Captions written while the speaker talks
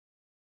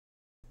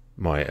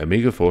my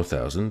Amiga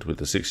 4000 with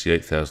the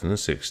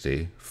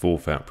 68060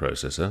 full-fat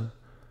processor,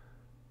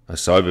 a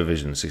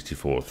Cybervision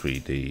 64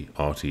 3D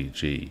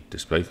RTG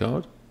display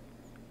card,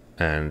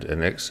 and an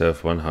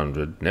Xsurf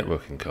 100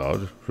 networking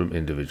card from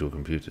individual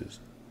computers.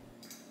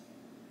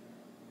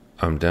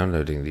 I'm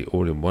downloading the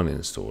all-in-one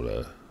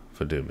installer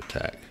for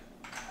DoomAttack.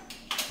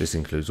 This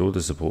includes all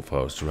the support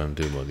files to run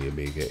Doom on the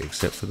Amiga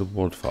except for the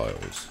WAD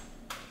files.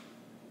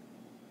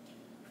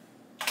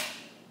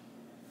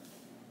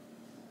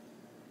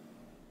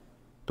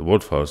 The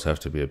WAD files have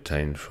to be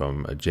obtained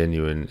from a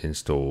genuine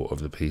install of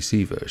the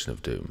PC version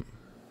of Doom.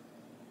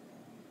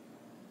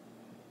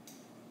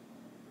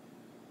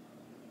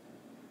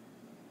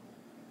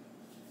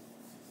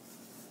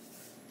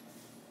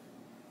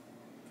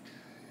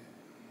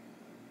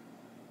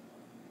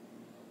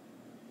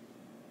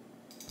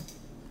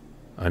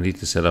 I need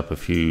to set up a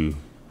few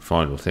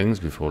final things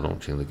before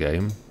launching the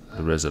game.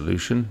 The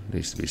resolution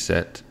needs to be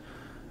set,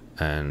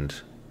 and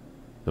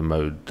the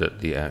mode that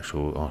the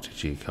actual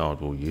RTG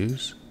card will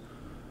use.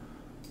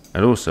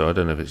 And also, I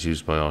don't know if it's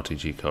used by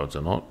RTG cards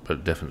or not,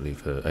 but definitely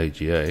for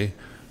AGA,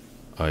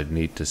 I'd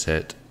need to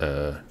set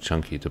a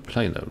chunky to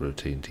planar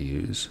routine to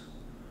use.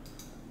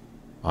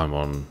 I'm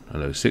on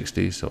an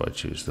 060, so I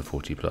choose the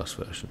 40 plus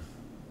version.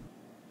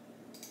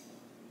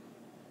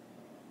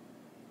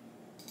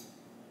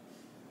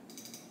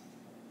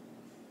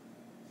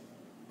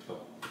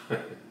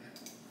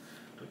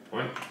 Good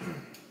point.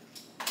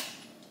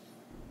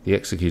 The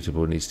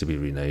executable needs to be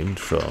renamed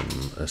from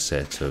a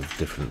set of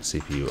different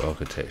CPU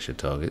architecture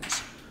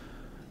targets,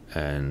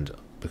 and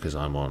because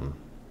I'm on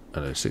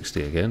an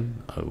 060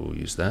 again, I will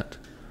use that.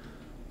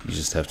 You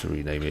just have to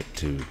rename it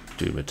to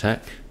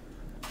DoomAttack,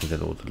 and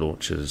then all the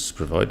launchers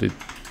provided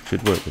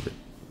should work with it.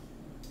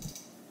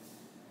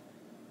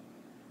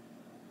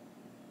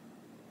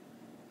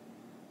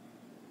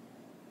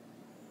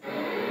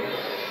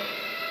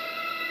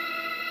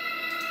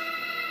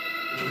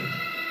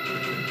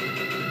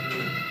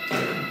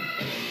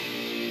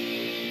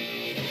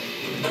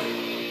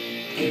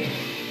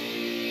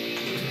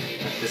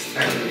 This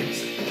time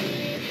music.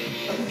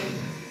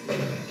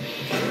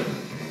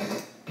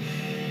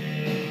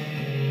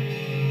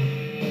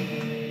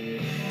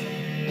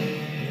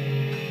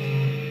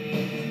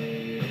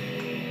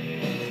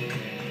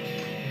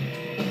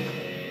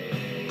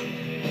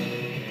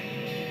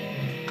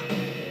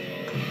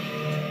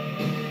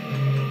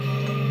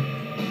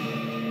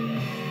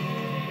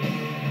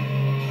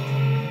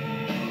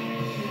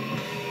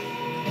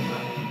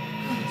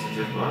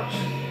 Much.